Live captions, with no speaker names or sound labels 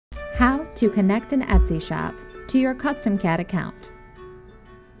How to connect an Etsy shop to your CustomCat account.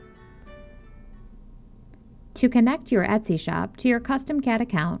 To connect your Etsy shop to your CustomCat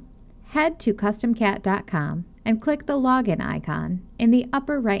account, head to CustomCat.com and click the login icon in the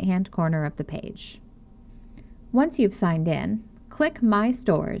upper right-hand corner of the page. Once you've signed in, click My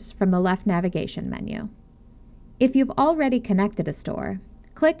Stores from the left navigation menu. If you've already connected a store,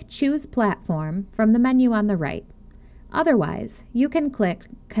 click Choose Platform from the menu on the right. Otherwise, you can click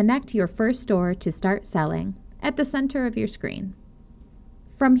Connect Your First Store to Start Selling at the center of your screen.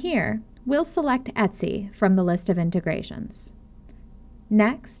 From here, we'll select Etsy from the list of integrations.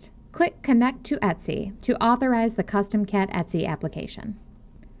 Next, click Connect to Etsy to authorize the CustomCat Etsy application.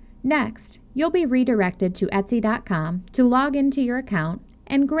 Next, you'll be redirected to Etsy.com to log into your account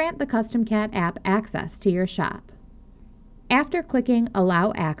and grant the CustomCat app access to your shop. After clicking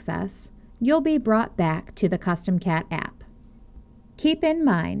Allow Access, you'll be brought back to the CustomCat app. Keep in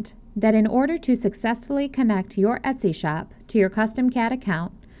mind that in order to successfully connect your Etsy shop to your CustomCat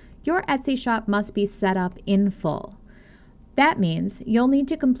account, your Etsy shop must be set up in full. That means you'll need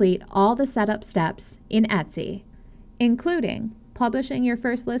to complete all the setup steps in Etsy, including publishing your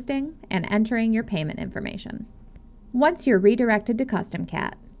first listing and entering your payment information. Once you're redirected to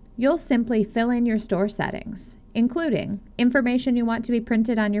CustomCat, you'll simply fill in your store settings, including information you want to be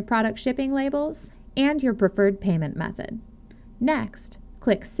printed on your product shipping labels and your preferred payment method. Next,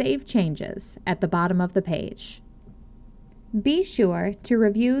 click Save Changes at the bottom of the page. Be sure to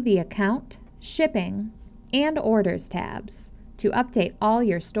review the Account, Shipping, and Orders tabs to update all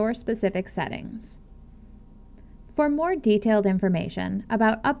your store-specific settings. For more detailed information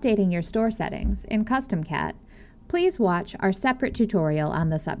about updating your store settings in CustomCat, please watch our separate tutorial on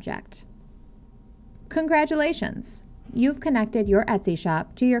the subject. Congratulations! You've connected your Etsy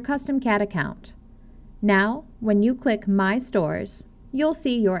shop to your CustomCat account. Now, when you click My Stores, you'll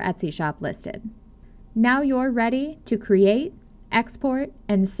see your Etsy shop listed. Now you're ready to create, export,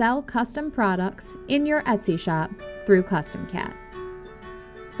 and sell custom products in your Etsy shop through CustomCat.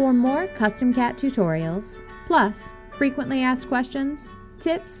 For more CustomCat tutorials, plus frequently asked questions,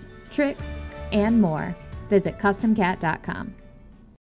 tips, tricks, and more, visit CustomCat.com.